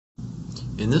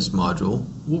In this module,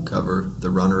 we'll cover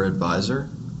the runner advisor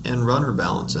and runner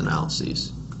balance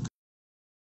analyses.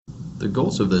 The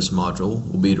goals of this module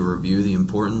will be to review the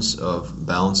importance of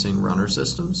balancing runner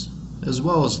systems, as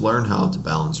well as learn how to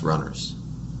balance runners.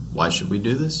 Why should we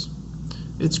do this?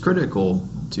 It's critical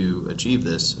to achieve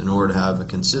this in order to have a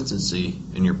consistency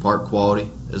in your part quality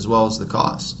as well as the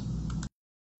cost.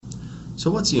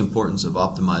 So what's the importance of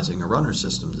optimizing a runner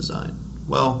system design?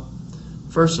 Well,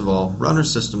 first of all, runner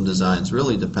system designs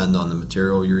really depend on the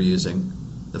material you're using,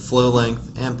 the flow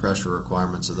length and pressure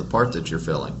requirements of the part that you're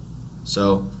filling.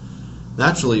 So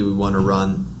naturally we want to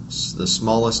run the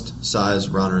smallest size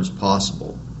runners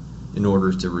possible in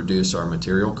order to reduce our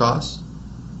material costs,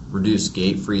 reduce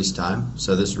gate freeze time,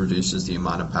 so this reduces the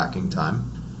amount of packing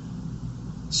time.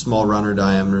 Small runner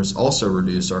diameters also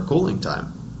reduce our cooling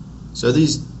time. So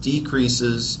these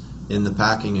decreases in the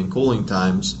packing and cooling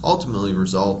times ultimately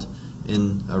result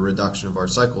in a reduction of our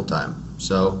cycle time,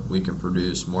 so we can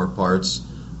produce more parts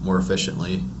more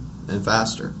efficiently and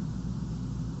faster.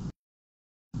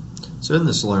 So in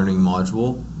this learning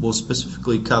module, we'll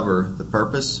specifically cover the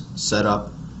purpose,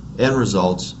 setup, and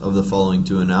results of the following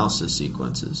two analysis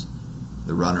sequences: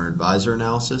 the runner advisor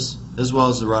analysis as well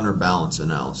as the runner balance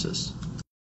analysis.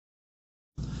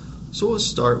 So we'll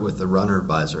start with the runner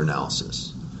advisor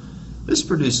analysis. This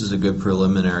produces a good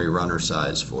preliminary runner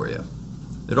size for you.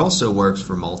 It also works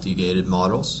for multi-gated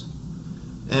models,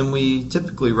 and we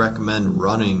typically recommend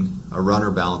running a runner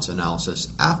balance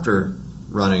analysis after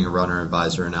running a runner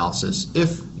advisor analysis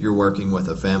if you're working with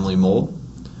a family mold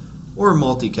or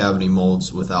multi-cavity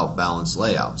molds without balanced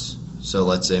layouts. So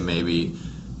let's say maybe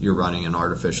you're running an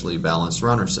artificially balanced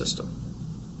runner system.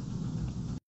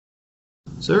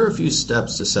 So there are a few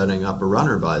steps to setting up a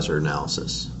runner advisor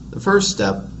analysis. The first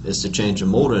step is to change a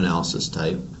mold analysis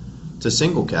type to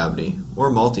single cavity or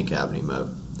multi-cavity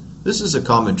mode. This is a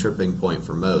common tripping point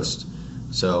for most,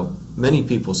 so many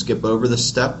people skip over this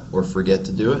step or forget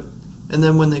to do it, and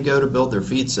then when they go to build their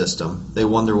feed system, they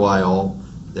wonder why all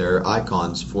their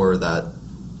icons for that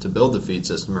to build the feed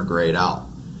system are grayed out.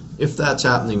 If that's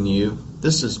happening to you,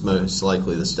 this is most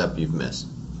likely the step you've missed.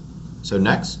 So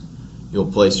next,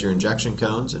 you'll place your injection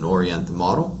cones and orient the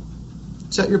model,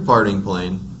 set your parting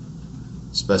plane,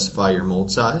 specify your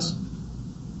mold size,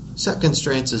 set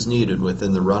constraints as needed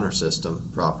within the runner system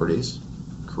properties,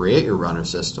 create your runner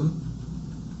system.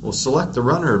 We'll select the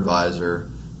runner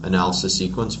advisor analysis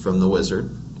sequence from the wizard,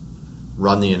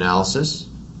 run the analysis,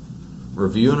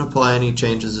 review and apply any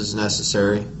changes as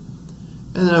necessary,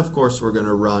 and then of course we're going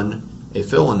to run a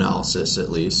fill analysis at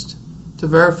least to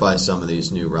verify some of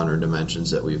these new runner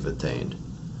dimensions that we've attained.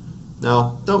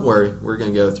 Now don't worry, we're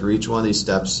going to go through each one of these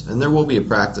steps and there will be a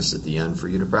practice at the end for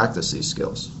you to practice these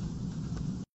skills.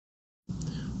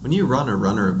 When you run a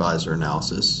runner advisor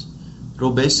analysis, it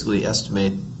will basically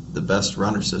estimate the best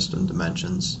runner system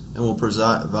dimensions and will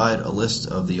provide a list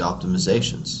of the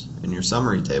optimizations in your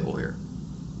summary table here.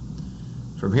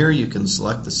 From here you can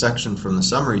select the section from the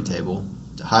summary table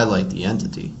to highlight the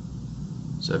entity.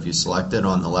 So if you select it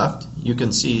on the left, you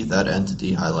can see that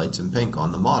entity highlights in pink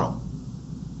on the model.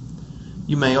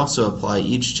 You may also apply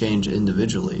each change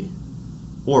individually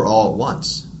or all at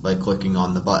once by clicking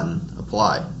on the button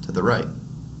Apply to the right.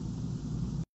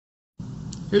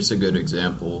 Here's a good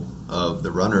example of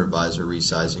the runner advisor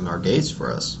resizing our gates for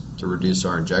us to reduce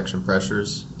our injection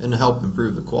pressures and to help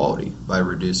improve the quality by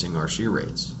reducing our shear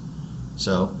rates.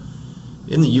 So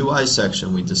in the UI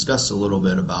section we discussed a little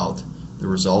bit about the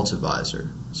results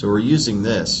advisor. So we're using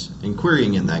this and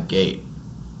querying in that gate.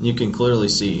 And you can clearly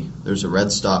see there's a red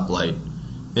stoplight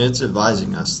and it's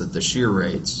advising us that the shear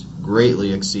rates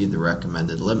greatly exceed the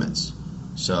recommended limits.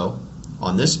 So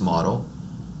on this model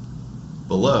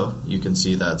below you can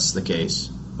see that's the case,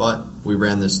 but we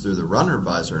ran this through the runner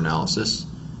advisor analysis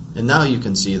and now you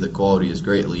can see the quality is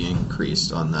greatly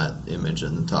increased on that image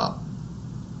in the top.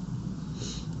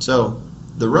 So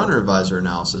the runner advisor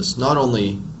analysis not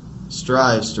only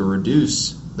strives to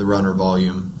reduce the runner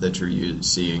volume that you're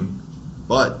seeing,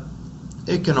 but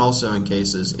it can also in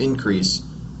cases increase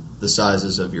the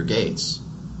sizes of your gates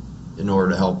in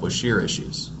order to help with shear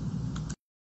issues.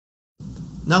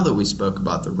 Now that we spoke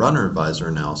about the runner advisor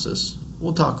analysis,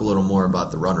 we'll talk a little more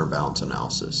about the runner balance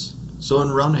analysis. So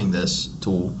in running this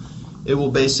tool, it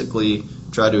will basically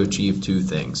try to achieve two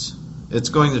things. It's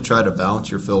going to try to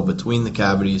balance your fill between the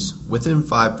cavities within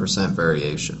 5%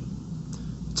 variation.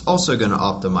 It's also going to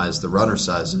optimize the runner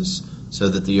sizes so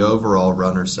that the overall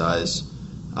runner size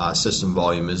system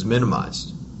volume is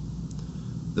minimized.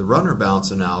 The runner balance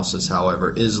analysis,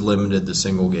 however, is limited to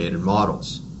single gated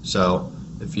models. So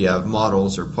if you have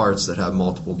models or parts that have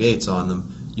multiple gates on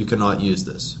them, you cannot use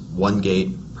this. One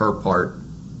gate per part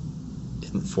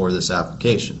for this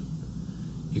application.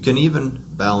 You can even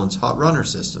balance hot runner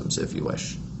systems if you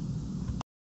wish.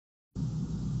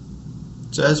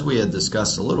 So as we had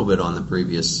discussed a little bit on the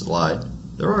previous slide,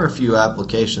 there are a few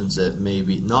applications that may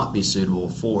not be suitable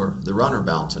for the runner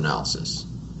balance analysis.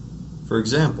 For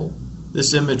example,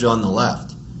 this image on the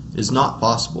left is not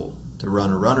possible to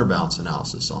run a runner balance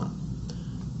analysis on.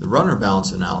 The runner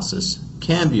balance analysis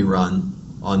can be run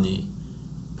on the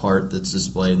part that's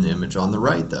displayed in the image on the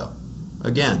right though.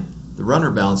 Again, the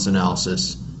runner balance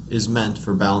analysis is meant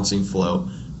for balancing flow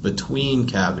between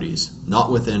cavities,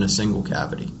 not within a single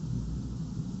cavity.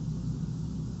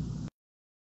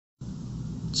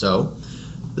 So,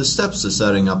 the steps to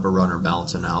setting up a runner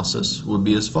balance analysis would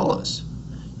be as follows.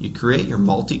 You create your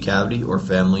multi-cavity or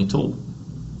family tool.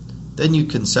 Then you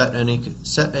can set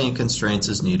any constraints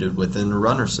as needed within the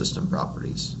runner system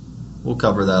properties. We'll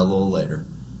cover that a little later.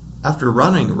 After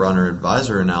running a runner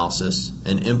advisor analysis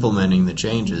and implementing the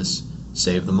changes,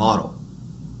 save the model.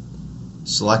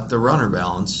 Select the runner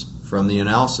balance from the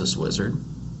analysis wizard.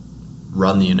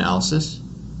 Run the analysis.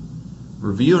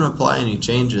 Review and apply any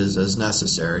changes as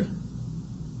necessary.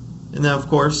 And then of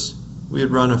course, we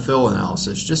would run a fill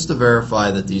analysis just to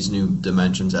verify that these new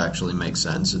dimensions actually make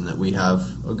sense and that we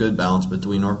have a good balance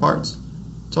between our parts.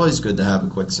 It's always good to have a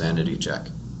quick sanity check.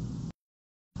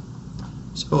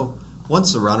 So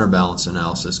once the runner balance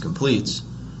analysis completes,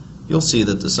 you'll see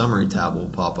that the summary tab will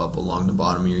pop up along the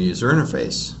bottom of your user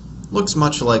interface. Looks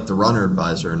much like the runner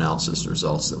advisor analysis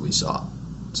results that we saw.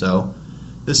 So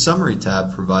this summary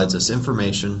tab provides us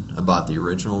information about the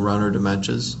original runner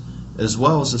dimensions as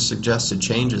well as the suggested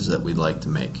changes that we'd like to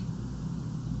make.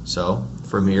 So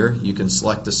from here you can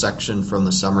select a section from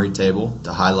the summary table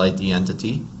to highlight the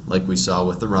entity like we saw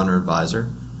with the runner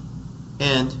advisor,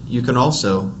 and you can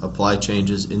also apply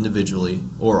changes individually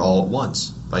or all at once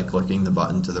by clicking the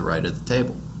button to the right of the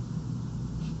table.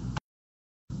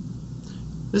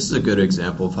 This is a good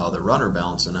example of how the runner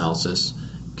balance analysis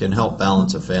can help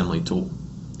balance a family tool.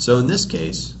 So in this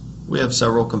case, we have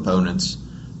several components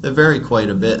that vary quite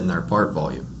a bit in their part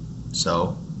volume.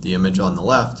 So the image on the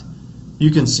left,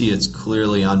 you can see it's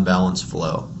clearly unbalanced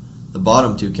flow. The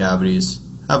bottom two cavities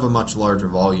have a much larger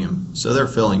volume, so they're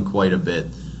filling quite a bit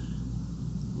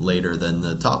later than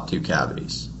the top two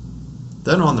cavities.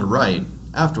 Then on the right,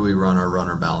 after we run our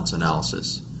runner balance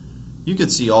analysis, you can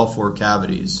see all four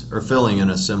cavities are filling in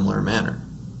a similar manner,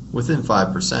 within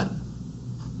 5%.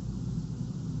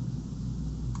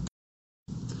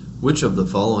 Which of the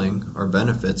following are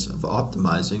benefits of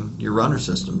optimizing your runner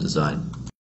system design?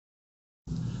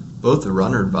 Both the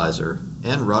runner advisor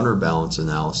and runner balance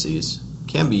analyses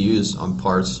can be used on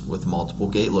parts with multiple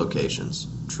gate locations,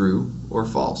 true or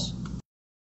false.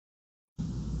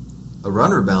 A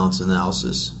runner balance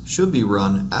analysis should be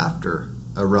run after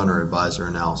a runner advisor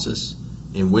analysis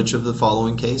in which of the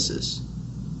following cases?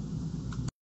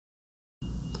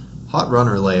 Hot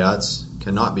runner layouts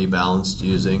cannot be balanced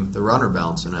using the runner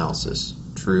balance analysis,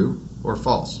 true or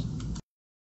false.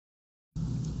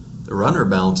 The runner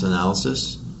balance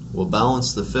analysis will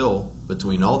balance the fill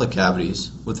between all the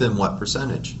cavities within what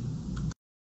percentage?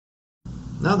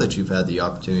 Now that you've had the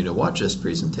opportunity to watch this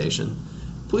presentation,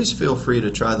 please feel free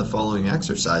to try the following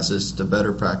exercises to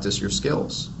better practice your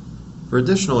skills. For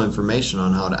additional information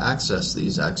on how to access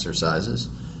these exercises,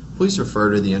 please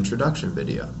refer to the introduction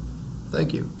video.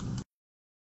 Thank you.